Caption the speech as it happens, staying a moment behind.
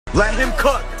Let him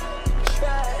cook.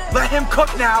 Let him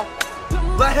cook now.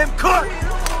 Let him cook.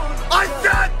 I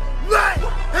said let him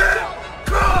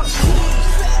cook.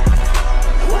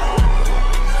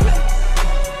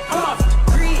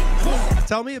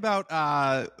 Tell me about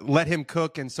Let Him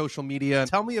Cook and social media.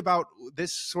 Tell me about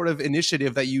this sort of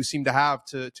initiative that you seem to have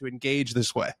to engage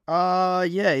this way.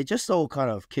 Yeah, it just all kind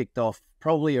of kicked off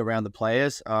probably around the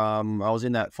players. I was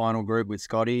in that final group with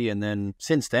Scotty, and then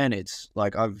since then, it's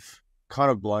like I've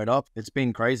kind of blown up. It's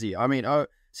been crazy. I mean,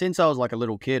 since I was like a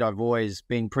little kid, I've always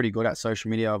been pretty good at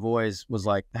social media. I've always was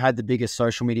like, had the biggest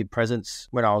social media presence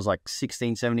when I was like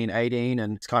 16, 17, 18.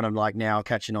 And it's kind of like now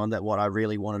catching on that what I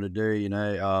really wanted to do, you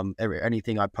know,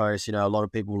 anything I post, you know, a lot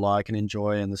of people like and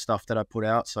enjoy and the stuff that I put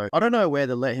out. So I don't know where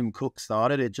the Let Him Cook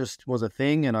started. It just was a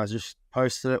thing and I just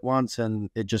posted it once and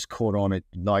it just caught on.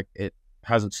 It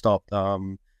hasn't stopped.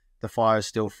 The fire's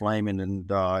still flaming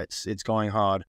and it's going hard.